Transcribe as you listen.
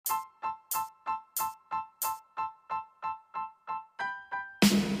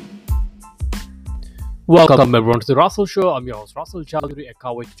Welcome everyone to the Russell Show. I'm your host Russell Chowdhury. I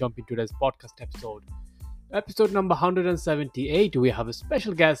can't wait to jump into today's podcast episode. Episode number 178. We have a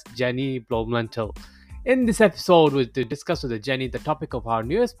special guest, Jennie Blumenthal. In this episode, we discuss with Jennie the topic of our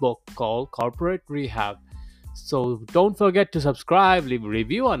newest book called Corporate Rehab. So don't forget to subscribe, leave a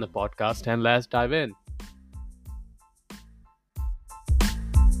review on the podcast, and let's dive in.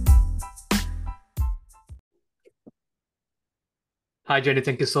 Hi Jennie,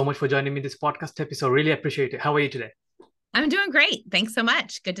 thank you so much for joining me in this podcast episode. Really appreciate it. How are you today? I'm doing great. Thanks so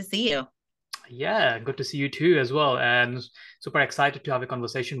much. Good to see you. Yeah, good to see you too as well. And super excited to have a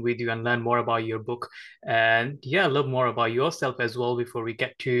conversation with you and learn more about your book. And yeah, learn more about yourself as well before we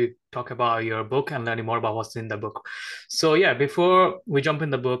get to talk about your book and learning more about what's in the book. So yeah, before we jump in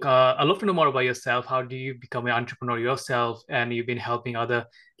the book, I'd love to know more about yourself. How do you become an entrepreneur yourself? And you've been helping other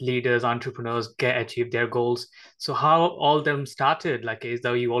leaders, entrepreneurs achieve their goals. So how all them started? Like, is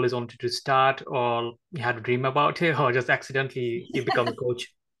that you always wanted to start, or you had a dream about it, or just accidentally you become a coach?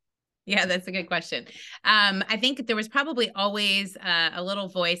 Yeah, that's a good question. I think there was probably always a little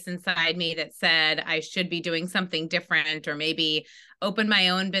voice inside me that said I should be doing something different or maybe open my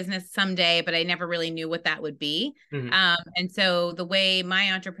own business someday, but I never really knew what that would be. And so the way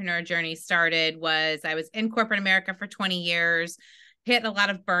my entrepreneur journey started was I was in corporate America for 20 years, hit a lot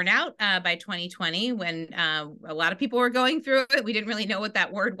of burnout by 2020 when a lot of people were going through it. We didn't really know what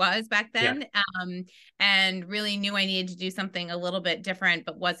that word was back then, and really knew I needed to do something a little bit different,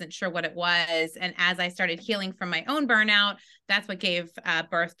 but wasn't sure what it was. And as I started healing from my own burnout, that's what gave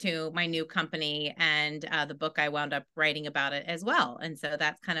birth to my new company and the book I wound up writing about it as well. And so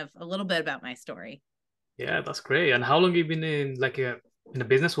that's kind of a little bit about my story. Yeah, that's great. And how long have you been in the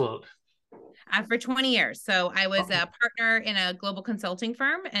business world? For 20 years. So I was a partner in a global consulting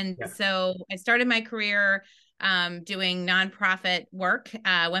firm. And so I started my career doing nonprofit work,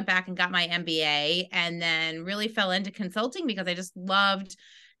 went back and got my MBA, and then really fell into consulting because I just loved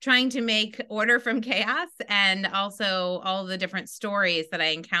trying to make order from chaos, and also all the different stories that I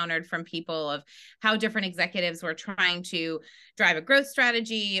encountered from people of how different executives were trying to drive a growth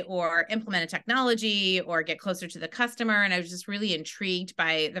strategy or implement a technology or get closer to the customer. And I was just really intrigued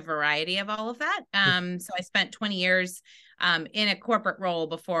by the variety of all of that. So I spent 20 years in a corporate role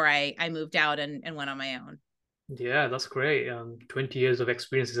before I moved out and went on my own. Yeah, that's great. 20 years of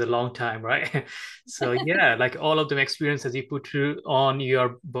experience is a long time, right? So yeah, like all of the experiences you put through on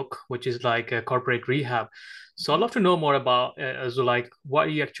your book, which is like a corporate rehab. So I'd love to know more about as well, like what are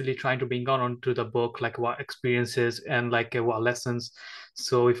you actually trying to bring on onto the book, like what experiences and like what lessons.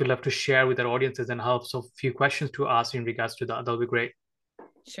 So if you'd love to share with our audiences and have some few questions to ask in regards to that, that'll be great.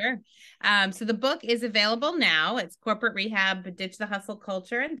 Sure. So the book is available now. It's Corporate Rehab, Ditch the Hustle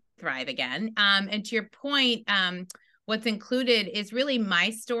Culture and Thrive Again. And to your point, what's included is really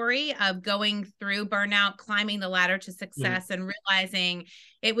my story of going through burnout, climbing the ladder to success, and realizing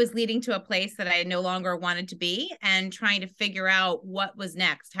it was leading to a place that I no longer wanted to be, and trying to figure out what was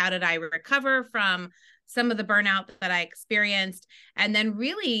next. How did I recover from some of the burnout that I experienced? And then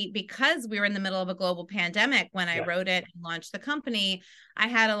really, because we were in the middle of a global pandemic when I wrote it and launched the company, I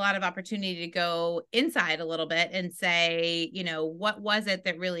had a lot of opportunity to go inside a little bit and say, you know, what was it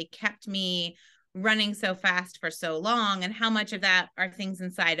that really kept me running so fast for so long, and how much of that are things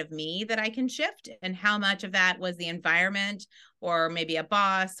inside of me that I can shift, and how much of that was the environment or maybe a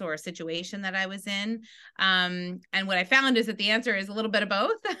boss or a situation that I was in. And what I found is that the answer is a little bit of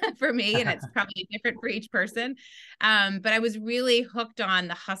both for me, and it's probably different for each person. But I was really hooked on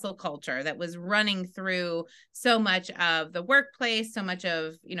the hustle culture that was running through so much of the workplace, so much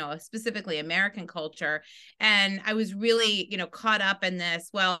of, you know, specifically American culture. And I was really, you know, caught up in this.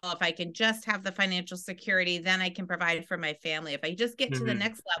 Well, if I can just have the financial security, then I can provide for my family. If I just get to the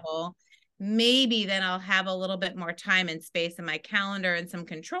next level, maybe then I'll have a little bit more time and space in my calendar and some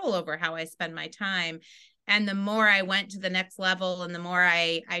control over how I spend my time. And the more I went to the next level, and the more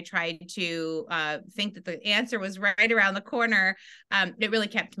I tried to think that the answer was right around the corner, it really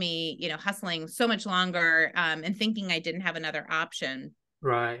kept me, you know, hustling so much longer, and thinking I didn't have another option.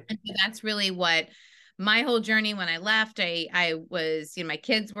 Right. And so that's really what my whole journey. When I left, I was, you know, my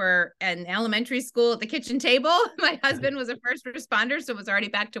kids were in elementary school at the kitchen table. My husband was a first responder, so was already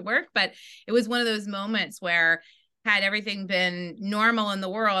back to work. But it was one of those moments where, had everything been normal in the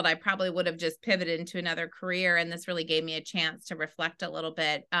world, I probably would have just pivoted into another career. And this really gave me a chance to reflect a little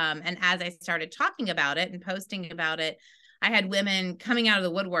bit. And as I started talking about it and posting about it, I had women coming out of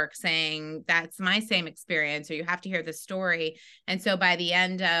the woodwork saying, that's my same experience, or you have to hear the story. And so by the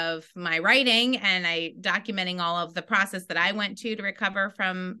end of my writing and I documenting all of the process that I went to recover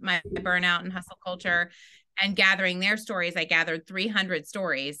from my burnout and hustle culture, and gathering their stories. I gathered 300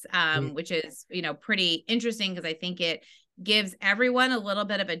 stories, Mm. which is, pretty interesting because I think it gives everyone a little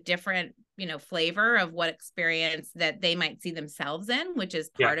bit of a different, flavor of what experience that they might see themselves in, which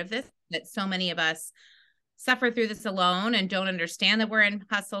is Yeah. part of this, that so many of us suffer through this alone and don't understand that we're in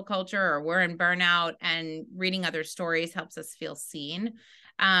hustle culture or we're in burnout, and reading other stories helps us feel seen.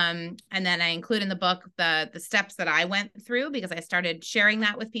 And then I include in the book the steps that I went through, because I started sharing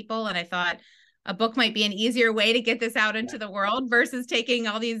that with people, and I thought a book might be an easier way to get this out into the world versus taking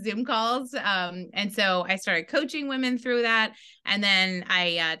all these Zoom calls. And so I started coaching women through that. And then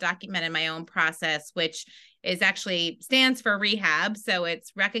I documented my own process, which is actually stands for Rehab. So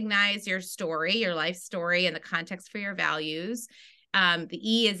it's recognize your story, your life story, and the context for your values. The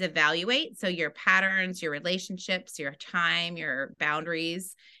E is evaluate. So your patterns, your relationships, your time, your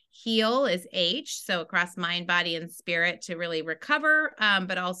boundaries. Heal is H. So across mind, body, and spirit to really recover,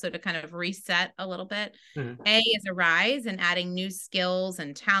 but also to kind of reset a little bit. Mm. A is arise, and adding new skills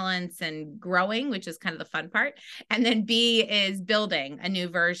and talents and growing, which is kind of the fun part. And then B is building a new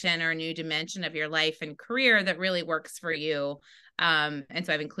version or a new dimension of your life and career that really works for you. And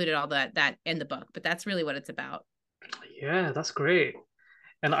so I've included all that in the book, but that's really what it's about. Yeah, that's great.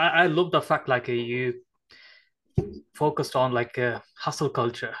 And I love the fact like you focused on like hustle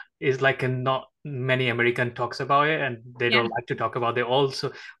culture is like not many American talks about it, and they Yeah. don't like to talk about. They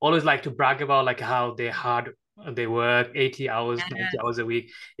also always like to brag about like how they hard they work 80 hours, 90 Yeah. hours a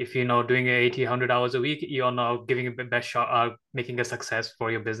week. If you're not doing 80, 100 hours a week, you're not giving a best shot making a success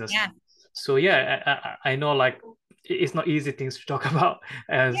for your business. Yeah. So yeah, I know like it's not easy things to talk about,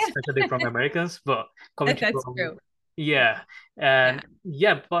 Yeah. especially from Americans, but coming to That's from true. yeah, Yeah. and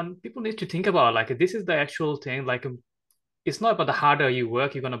yeah, but people need to think about like this is the actual thing. Like it's not about the harder you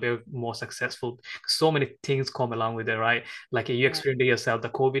work, you're gonna be more successful. So many things come along with it, right? Like you Yeah. experienced it yourself, the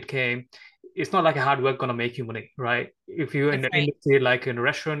COVID came. It's not like a hard work gonna make you money, right? If you're in That's the right. industry, like in the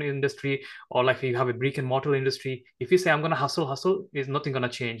restaurant industry, or like if you have a brick and mortar industry, if you say I'm gonna hustle, is nothing gonna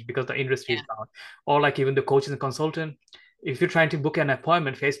change because the industry is Yeah. down. Or like even the coaches and consultant, if you're trying to book an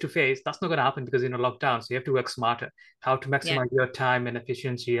appointment face to face, that's not gonna happen because you're in a lockdown. So you have to work smarter, how to Yeah. maximize your time and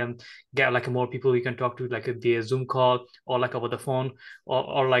efficiency and get like more people you can talk to, like via Zoom call or like over the phone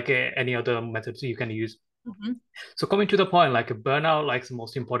or like any other methods you can use. Mhm. So coming to the point, like a burnout, like the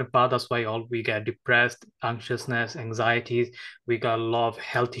most important part. That's why all we get depressed, anxiousness, anxieties. We got a lot of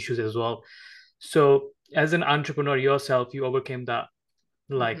health issues as well. So as an entrepreneur yourself, you overcame that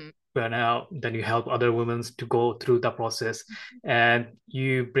like Mhm. burnout. Then you help other women to go through the process, and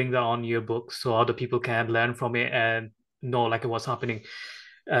you bring that on your book so other people can learn from it and know like what's happening.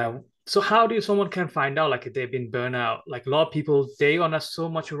 So how do someone can find out like if they've been burnt out? Like a lot of people, they on a so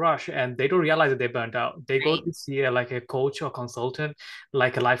much rush and they don't realize that they're burnt out. They go Right. to see like a coach or consultant,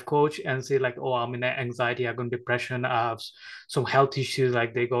 like a life coach, and say like, oh, I'm in anxiety, I'm in depression, I have some health issues.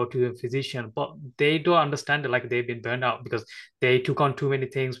 Like they go to a physician, but they don't understand that like they've been burnt out because they took on too many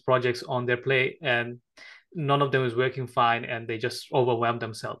things, projects on their plate, and none of them is working fine, and they just overwhelm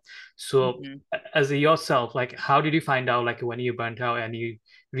themselves. So Mhm. as a yourself, like how did you find out like when you burnt out and you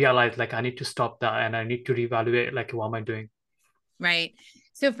realize like I need to stop that and I need to reevaluate like what am I doing? Right.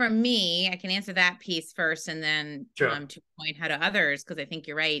 So for me, I can answer that piece first, and then Sure. to point how to others, because I think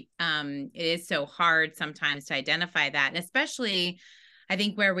you're right. It is so hard sometimes to identify that, and especially I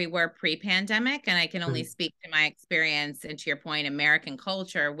think where we were pre-pandemic, and I can only Mm. speak to my experience and to your point, American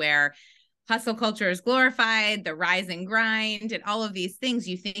culture, where hustle culture is glorified, the rise and grind, and all of these things.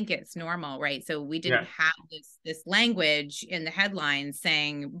 You think it's normal, right? So we didn't Yeah. have this language in the headlines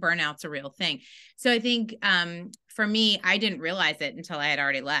saying burnout's a real thing. So I think for me, I didn't realize it until I had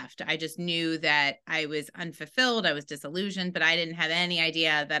already left. I just knew that I was unfulfilled, I was disillusioned, but I didn't have any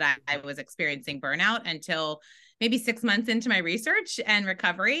idea that I was experiencing burnout until maybe 6 months into my research and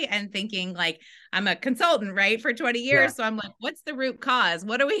recovery, and thinking like, I'm a consultant, right, for 20 Yeah. years. So I'm like, what's the root cause?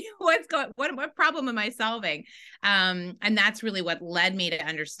 What problem am I solving? And that's really what led me to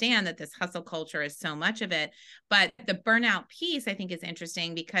understand that this hustle culture is so much of it. But the burnout piece, I think, is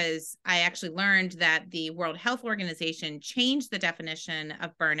interesting because I actually learned that the World Health Organization changed the definition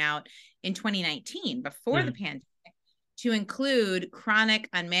of burnout in 2019, before the Mm. pandemic, to include chronic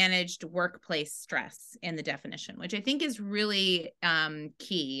unmanaged workplace stress in the definition, which I think is really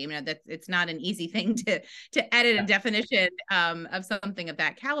key. That it's not an easy thing to edit a Yeah. definition of something of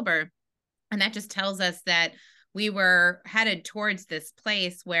that caliber. And that just tells us that we were headed towards this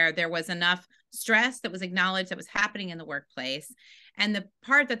place where there was enough stress that was acknowledged that was happening in the workplace. And the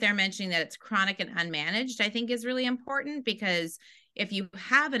part that they're mentioning that it's chronic and unmanaged, I think is really important, because if you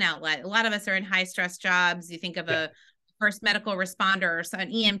have an outlet, a lot of us are in high stress jobs. You think of Yeah. a first medical responder or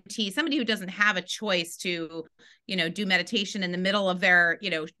an EMT, somebody who doesn't have a choice to, do meditation in the middle of their,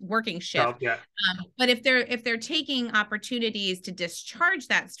 working shift. Yeah. But if they're taking opportunities to discharge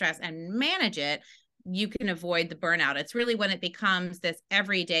that stress and manage it, you can avoid the burnout. It's really when it becomes this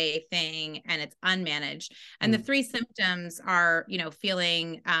everyday thing and it's unmanaged. And the three symptoms are,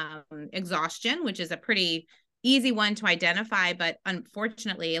 feeling exhaustion, which is a pretty easy one to identify. But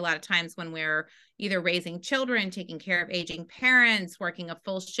unfortunately, a lot of times when we're either raising children, taking care of aging parents, working a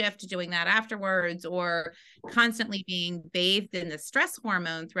full shift, doing that afterwards, or constantly being bathed in the stress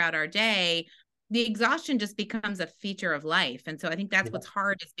hormone throughout our day, the exhaustion just becomes a feature of life. And so I think that's what's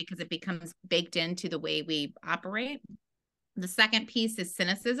hard, is because it becomes baked into the way we operate. The second piece is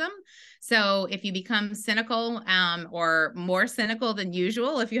cynicism. So if you become cynical, or more cynical than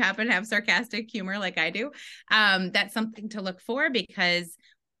usual, if you happen to have sarcastic humor like I do, that's something to look for, because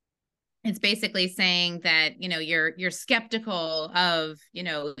it's basically saying that, you're skeptical of,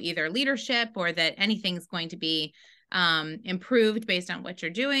 either leadership, or that anything's going to be improved based on what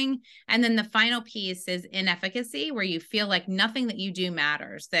you're doing. And then the final piece is inefficacy, where you feel like nothing that you do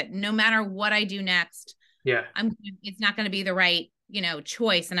matters, that no matter what I do next, it's not going to be the right,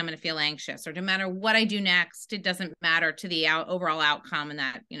 choice, and I'm going to feel anxious, or no matter what I do next, it doesn't matter to the overall outcome. And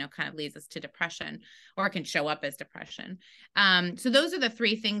that, kind of leads us to depression, or it can show up as depression. So those are the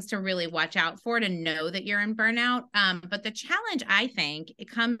three things to really watch out for, to know that you're in burnout. But the challenge, I think, it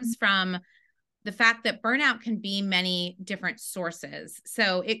comes from the fact that burnout can be many different sources.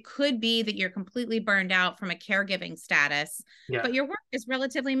 So it could be that you're completely burned out from a caregiving status, but your work is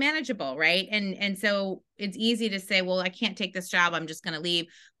relatively manageable, right? And so it's easy to say, well, I can't take this job, I'm just going to leave,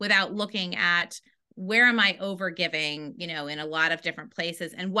 without looking at, where am I overgiving, in a lot of different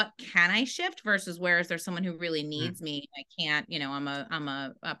places, and what can I shift versus where is there someone who really needs me? I can't, I'm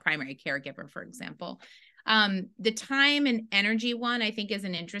a primary caregiver, for example. The time and energy one, I think, is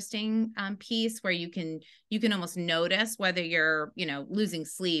an interesting piece, where you can almost notice whether you're, losing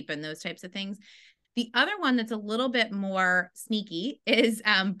sleep and those types of things. The other one that's a little bit more sneaky is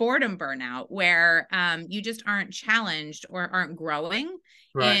boredom burnout, where you just aren't challenged or aren't growing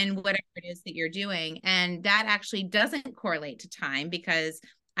in whatever it is that you're doing. And that actually doesn't correlate to time, because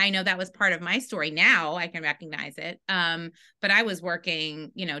I know that was part of my story. Now I can recognize it. But I was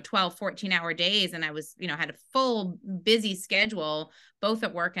working, 12, 14-hour days, and I was, had a full busy schedule, both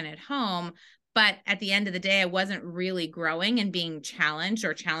at work and at home. But at the end of the day, I wasn't really growing and being challenged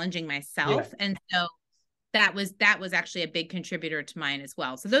or challenging myself. And so that was actually a big contributor to mine as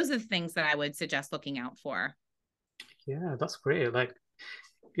well. So those are the things that I would suggest looking out for. Yeah, that's great. Like,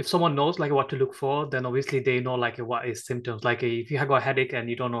 if someone knows like what to look for, then obviously they know like what is symptoms. Like if you have got a headache and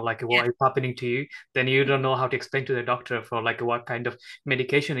you don't know like what is happening to you, then you don't know how to explain to the doctor for like what kind of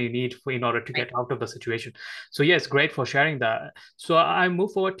medication you need for in order to get out of the situation. So yeah, it's great for sharing that. So I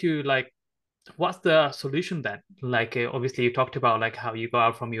move forward to like, what's the solution then? Like obviously you talked about like how you got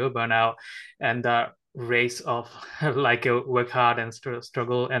out from your burnout and the race of like work hard and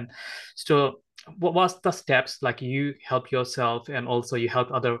struggle, and so what was the steps like you help yourself and also you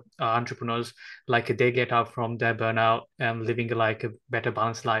help other entrepreneurs, like they get out from their burnout and living like a better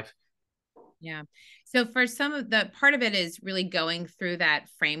balanced life? Yeah. So for some of the part of it is really going through that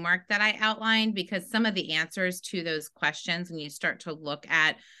framework that I outlined, because some of the answers to those questions, when you start to look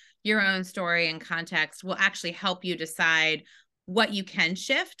at your own story and context, will actually help you decide what you can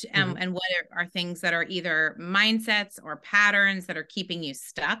shift, and what are things that are either mindsets or patterns that are keeping you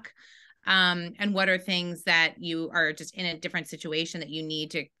stuck. And what are things that you are just in a different situation that you need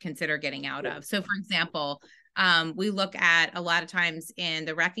to consider getting out of. So for example, we look at, a lot of times in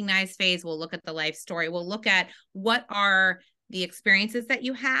the recognize phase, we'll look at the life story. We'll look at what are the experiences that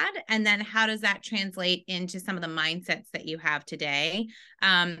you had, and then how does that translate into some of the mindsets that you have today,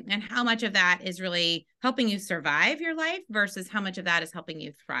 and how much of that is really helping you survive your life versus how much of that is helping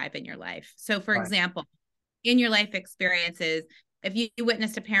you thrive in your life. So for example, in your life experiences, if you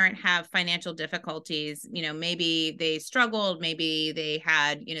witnessed a parent have financial difficulties, maybe they struggled, maybe they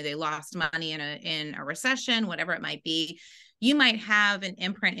had, they lost money in a recession, whatever it might be, you might have an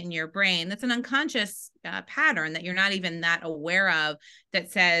imprint in your brain that's an unconscious pattern that you're not even that aware of, that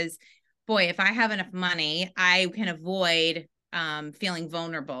says, boy, if I have enough money, I can avoid feeling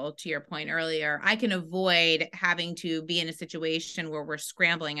vulnerable. To your point earlier, I can avoid having to be in a situation where we're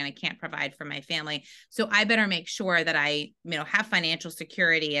scrambling and I can't provide for my family. So I better make sure that I, have financial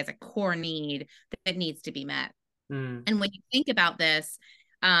security as a core need that needs to be met. And when you think about this,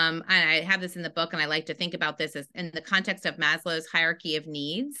 and I have this in the book, and I like to think about this as in the context of Maslow's hierarchy of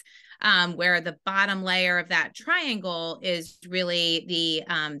needs. where the bottom layer of that triangle is really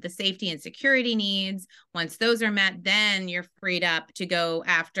the safety and security needs. Once those are met, then you're freed up to go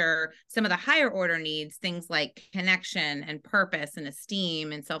after some of the higher order needs, things like connection and purpose and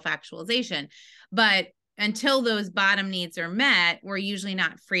esteem and self-actualization. But until those bottom needs are met, we're usually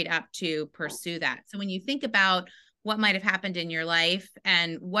not freed up to pursue that. So when you think about what might have happened in your life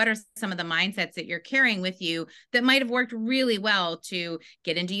and what are some of the mindsets that you're carrying with you that might have worked really well to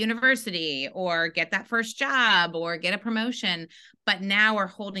get into university or get that first job or get a promotion, but now are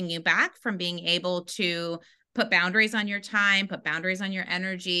holding you back from being able to put boundaries on your time, put boundaries on your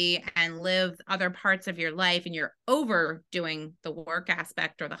energy, and live other parts of your life, and you're overdoing the work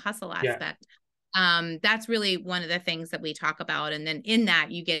aspect or the hustle aspect. That's really one of the things that we talk about. And then in that,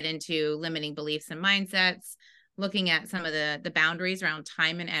 you get into limiting beliefs and mindsets, looking at some of the boundaries around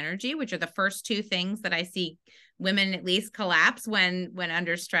time and energy, which are the first two things that I see women at least collapse when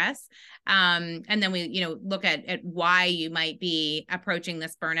under stress. And then we, look at why you might be approaching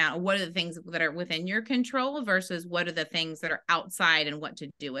this burnout. What are the things that are within your control versus what are the things that are outside and what to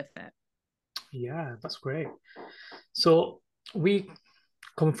do with it. Yeah, that's great. So we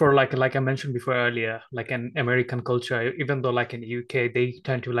come for like I mentioned before earlier, like an American culture, even though like in the UK, they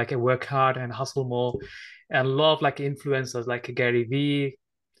tend to like work hard and hustle more. And a lot of like influencers like Gary Vee,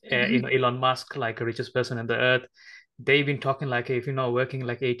 Elon Musk, like the richest person on the earth, they've been talking like if you're not working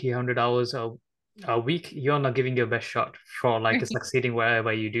like 80, 100 hours a week, you're not giving your best shot for like succeeding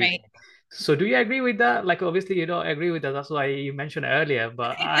wherever you do. Right. So do you agree with that? Like obviously you don't agree with that. That's why you mentioned earlier,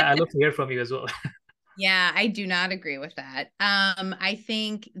 but I love to hear from you as well. Yeah, I do not agree with that. I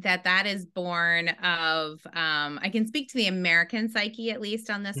think that is born of, I can speak to the American psyche, at least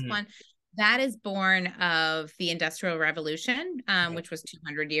on this one. That is born of the Industrial Revolution, which was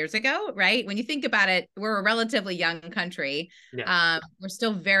 200 years ago, right? When you think about it, we're a relatively young country. Yeah. We're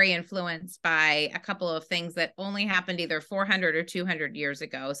still very influenced by a couple of things that only happened either 400 or 200 years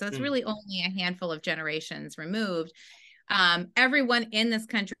ago. So it's really only a handful of generations removed. Everyone in this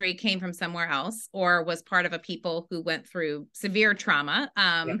country came from somewhere else or was part of a people who went through severe trauma,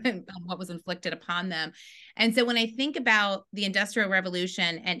 and what was inflicted upon them. And so when I think about the Industrial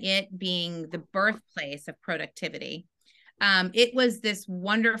Revolution and it being the birthplace of productivity, it was this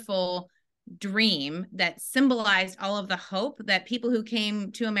wonderful dream that symbolized all of the hope that people who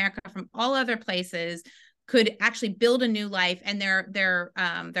came to America from all other places could actually build a new life, and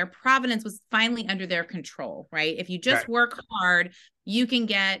their providence was finally under their control, right? If you just work hard, you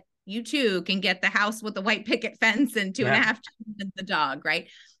too can get the house with the white picket fence and 2.5 children and the dog, right?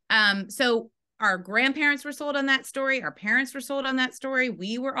 So our grandparents were sold on that story. Our parents were sold on that story.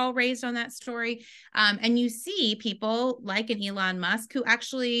 We were all raised on that story. And you see people like an Elon Musk who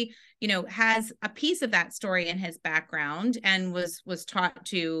actually, has a piece of that story in his background and was taught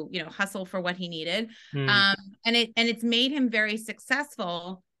to, hustle for what he needed. And it's made him very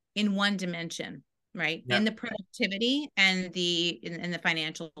successful in one dimension, right? In the productivity and in the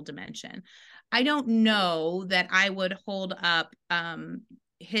financial dimension. I don't know that I would hold up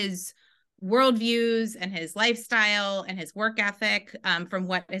his worldviews and his lifestyle and his work ethic, from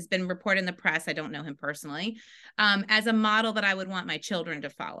what has been reported in the press. I don't know him personally, as a model that I would want my children to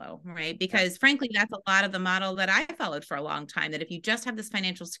follow, right? Because frankly, that's a lot of the model that I followed for a long time, that if you just have this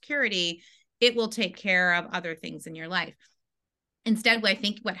financial security, it will take care of other things in your life. Instead, I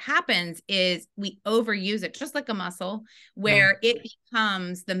think what happens is we overuse it, just like a muscle, where it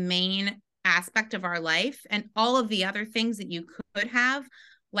becomes the main aspect of our life, and all of the other things that you could have,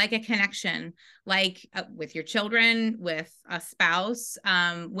 like a connection, like with your children, with a spouse,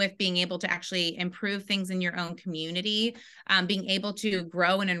 with being able to actually improve things in your own community, being able to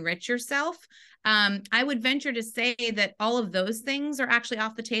grow and enrich yourself. I would venture to say that all of those things are actually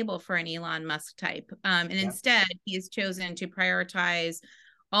off the table for an Elon Musk type. And instead, he has chosen to prioritize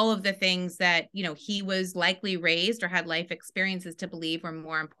all of the things that, he was likely raised or had life experiences to believe were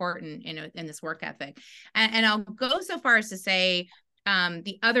more important in this work ethic. And I'll go so far as to say,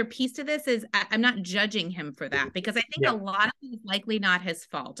 the other piece to this is I'm not judging him for that, because I think a lot of it is likely not his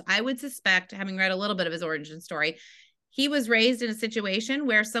fault. I would suspect, having read a little bit of his origin story, he was raised in a situation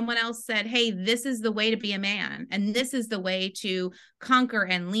where someone else said, hey, this is the way to be a man, and this is the way to conquer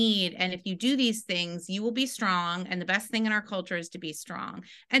and lead. And if you do these things, you will be strong. And the best thing in our culture is to be strong.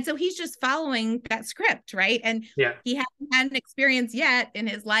 And so he's just following that script, right? And he hasn't had an experience yet in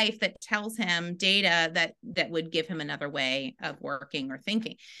his life that tells him data that would give him another way of working or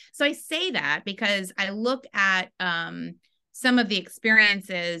thinking. So I say that because I look at some of the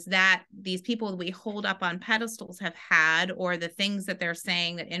experiences that these people we hold up on pedestals have had, or the things that they're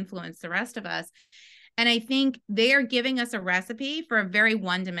saying that influence the rest of us. And I think they are giving us a recipe for a very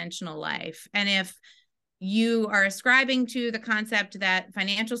one-dimensional life. And if you are ascribing to the concept that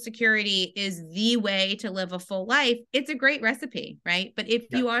financial security is the way to live a full life, it's a great recipe, right? But if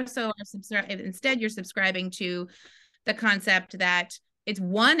Yeah. you also are instead you're subscribing to the concept that it's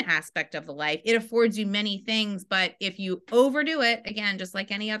one aspect of the life, it affords you many things, but if you overdo it, again, just like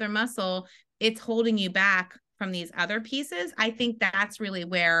any other muscle, it's holding you back from these other pieces. I think that's really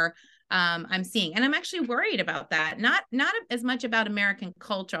where I'm seeing, and I'm actually worried about that. Not as much about American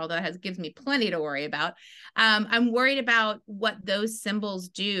culture, although it gives me plenty to worry about. I'm worried about what those symbols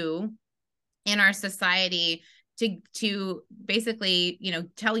do in our society to basically,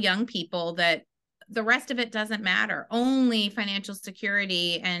 tell young people that the rest of it doesn't matter. Only financial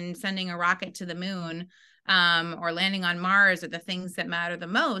security and sending a rocket to the moon or landing on Mars are the things that matter the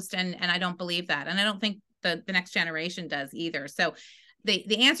most. And I don't believe that. And I don't think the next generation does either. So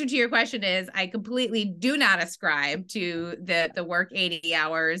the answer to your question is I completely do not ascribe to the work 80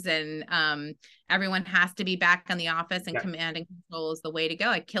 hours and everyone has to be back in the office and command and control is the way to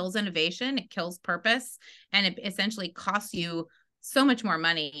go. It kills innovation, it kills purpose, and it essentially costs you so much more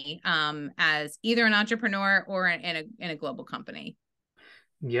money as either an entrepreneur or in a global company.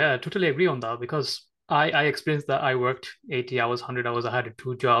 Yeah, I totally agree on that because I experienced that. I worked 80 hours, 100 hours. I had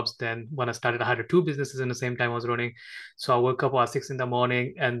two jobs. Then when I started, I had two businesses in the same time I was running. So I woke up at 6 in the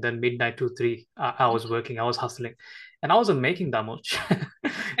morning and then midnight to 3, I was working, I was hustling. And I wasn't making that much. End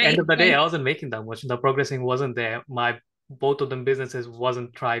Right, of the day, right. I wasn't making that much. The progressing wasn't there. My both of them businesses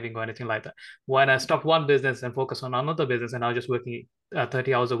wasn't thriving or anything like that. When I stopped one business and focused on another business and I was just working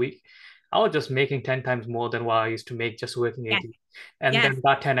 30 hours a week, I was just making 10 times more than what I used to make just working Yes, 80. And yes, then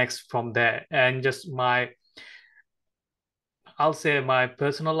that 10x from there. And just I'll say my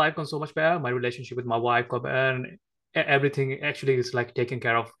personal life got so much better. My relationship with my wife got better, and everything actually is like taken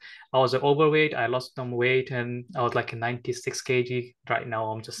care of. I was overweight. I lost some weight, and I was like a 96 kg. Right now,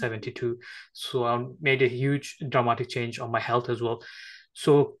 I'm just 72. So I made a huge dramatic change on my health as well.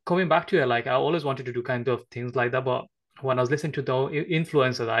 So coming back to it, like I always wanted to do kind of things like that, but when I was listening to the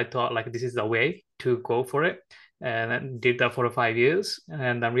influencers, I thought like this is the way to go for it, and I did that for 5 years,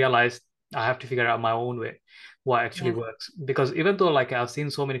 and then realized I have to figure out my own way what actually yeah, works. Because even though like I've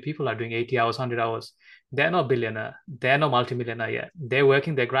seen so many people are doing 80 hours, 100 hours, they're not billionaire, they're not multimillionaire yet. They're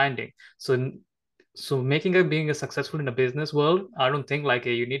working, they're grinding. So making a being a successful in the business world, I don't think like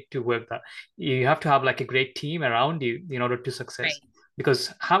you need to work that. You have to have like a great team around you in order to success. right.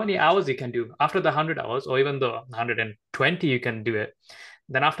 Because how many hours you can do after the 100 hours, or even the 120 you can do it.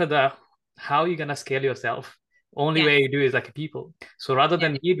 Then after the how are you gonna scale yourself? Only Yes, way you do is like people. So rather yes,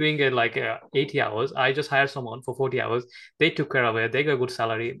 than me doing it like 80 hours, I just hire someone for 40 hours. They took care of it. They got a good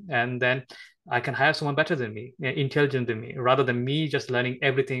salary. And then I can hire someone better than me, intelligent than me, rather than me just learning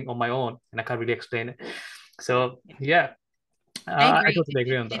everything on my own. And I can't really explain it. So yeah, I I agree. totally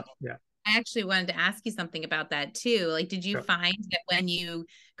agree on that. Yeah. I actually wanted to ask you something about that too. Like, did you Sure. find that when you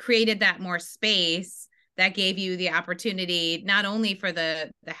created that more space, that gave you the opportunity not only for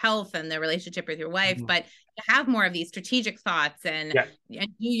the health and the relationship with your wife, Mhm. but to have more of these strategic thoughts Yeah. and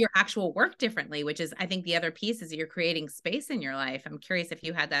do your actual work differently, which is I think the other piece is you're creating space in your life. I'm curious if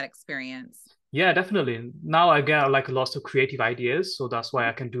you had that experience. Yeah, definitely. Now I get like lots of creative ideas, so that's why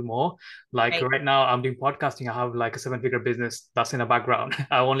I can do more. Like Right. right now, I'm doing podcasting. I have like a seven-figure business that's in the background.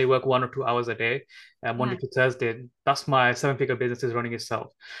 I only work 1 or 2 hours a day, Monday Yeah. to Thursday. That's my seven-figure business is running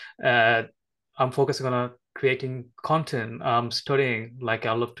itself. Uh, I'm focusing on creating content. I'm studying. Like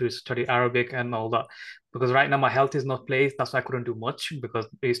I love to study Arabic and all that because right now my health is not placed. That's why I couldn't do much because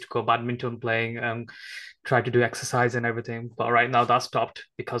I used to go badminton playing and try to do exercise and everything. But right now that stopped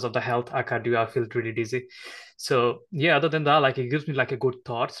because of the health. I can't do. I feel really dizzy. So yeah, other than that, like it gives me like a good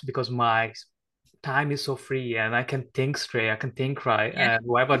thoughts because my time is so free and I can think straight. I can think right, Yeah. and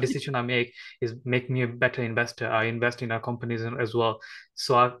whatever decision I make is make me a better investor. I invest in our companies as well.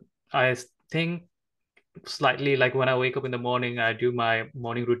 So I think slightly like when I wake up in the morning, I do my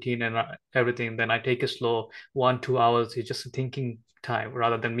morning routine and everything. Then I take a slow 1 2 hours. It's just a thinking time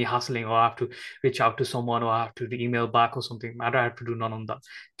rather than me hustling or I have to reach out to someone or I have to email back or something. I don't have to do none of that.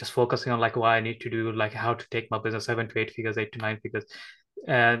 Just focusing on like what I need to do, like how to take my business 7 to 8 figures, 8 to 9 figures.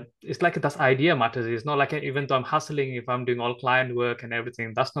 And it's like this idea matters. It's not like even though I'm hustling, if I'm doing all client work and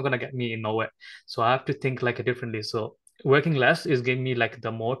everything, that's not gonna get me in nowhere. So I have to think like a differently. So working less is giving me like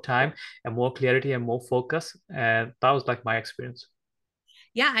the more time and more clarity and more focus. And that was like my experience.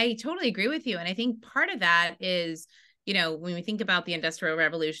 Yeah, I totally agree with you. And I think part of that is, when we think about the Industrial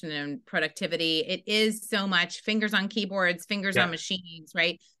Revolution and productivity, it is so much fingers on keyboards, fingers on Yeah. machines,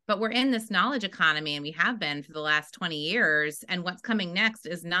 right? But we're in this knowledge economy and we have been for the last 20 years. And what's coming next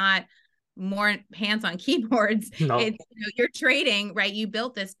is not more hands on keyboards. No. It's, you're trading, right? You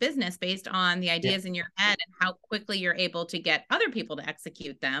built this business based on the Yeah. ideas in your head and how quickly you're able to get other people to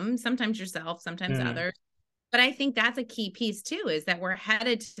execute them, sometimes yourself, sometimes others. But I think that's a key piece too, is that we're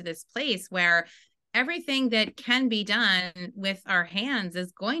headed to this place where everything that can be done with our hands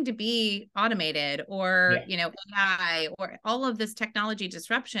is going to be automated, or, Yeah. AI, or all of this technology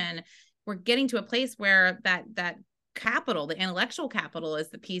disruption. We're getting to a place where that capital, the intellectual capital, is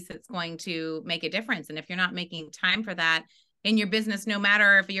the piece that's going to make a difference. And if you're not making time for that in your business, no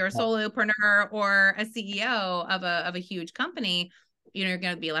matter if you're a No. solopreneur or a CEO of a huge company, you're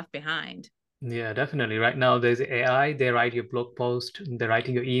going to be left behind. Yeah, definitely. Right now, there's AI. They write your blog post, they're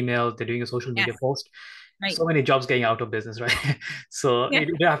writing your email, they're doing a social media Yes, post. right. So many jobs getting out of business, right? So Yeah,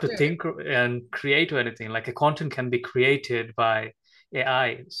 you don't have to true. think and create or anything. Like a content can be created by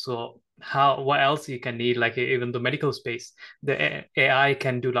AI. So what else you can need? Like even the medical space, the AI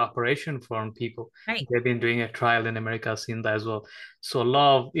can do the operation for people. Right. They've been doing a trial in America, I've seen that as well. So a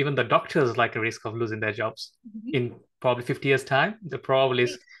lot of even the doctors like a risk of losing their jobs Mhm. in probably 50 years time. The probably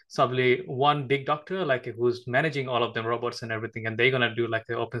is Right. suddenly one big doctor like who's managing all of them robots and everything, and they're gonna do like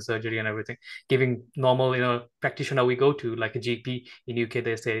the open surgery and everything, giving normal practitioner we go to like a GP in UK.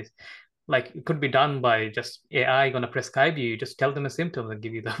 They say like it could be done by just AI gonna prescribe you, just tell them a symptom and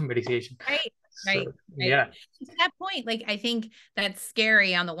give you the medication. Right, So right, right. yeah. To that point, like, I think that's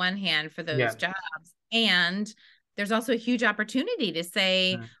scary on the one hand for Yeah. those jobs, and there's also a huge opportunity to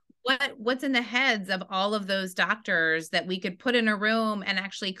say Mm. what's in the heads of all of those doctors that we could put in a room and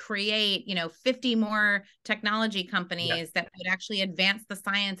actually create, 50 more technology Yeah. companies that would actually advance the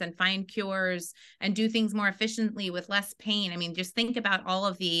science and find cures and do things more efficiently with less pain. I mean, just think about all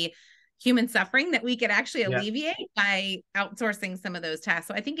of the human suffering that we could actually Yeah. alleviate by outsourcing some of those tasks.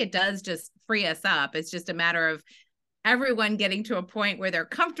 So I think it does just free us up. It's just a matter of everyone getting to a point where they're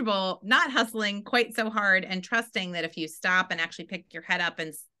comfortable not hustling quite so hard and trusting that if you stop and actually pick your head up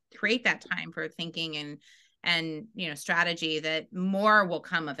and create that time for thinking and strategy, that more will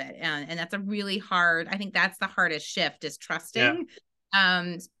come of it. And that's a really hard, I think that's the hardest shift, is Yeah. trusting,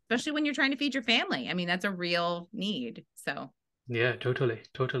 especially when you're trying to feed your family. I mean, that's a real need. So Yeah, totally,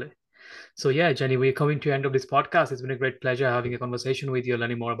 totally. So yeah, Jenny, we're coming to the end of this podcast. It's been a great pleasure having a conversation with you,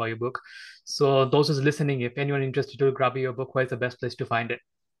 learning more about your book. So those who's listening, if anyone interested to grab your book, where's the best place to find it?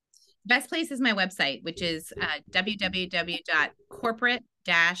 best place is my website, which is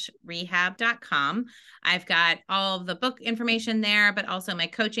www.corporate-rehab.com. I've got all of the book information there, but also my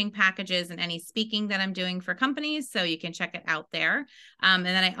coaching packages and any speaking that I'm doing for companies. So you can check it out there. And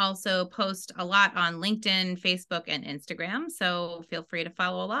then I also post a lot on LinkedIn, Facebook, and Instagram. So feel free to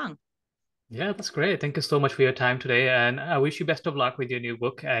follow along. Yeah, that's great. Thank you so much for your time today. And I wish you best of luck with your new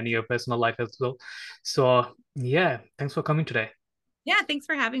book and your personal life as well. So yeah, thanks for coming today. Yeah, thanks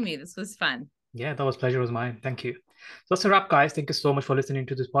for having me. This was fun. Yeah, that was pleasure was mine. Thank you. So that's a wrap, guys. Thank you so much for listening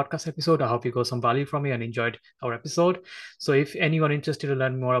to this podcast episode. I hope you got some value from it and enjoyed our episode. So if anyone interested to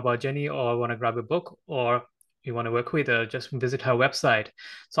learn more about Jenny or want to grab a book or you want to work with her, just visit her website.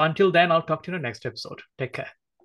 So until then, I'll talk to you in the next episode. Take care.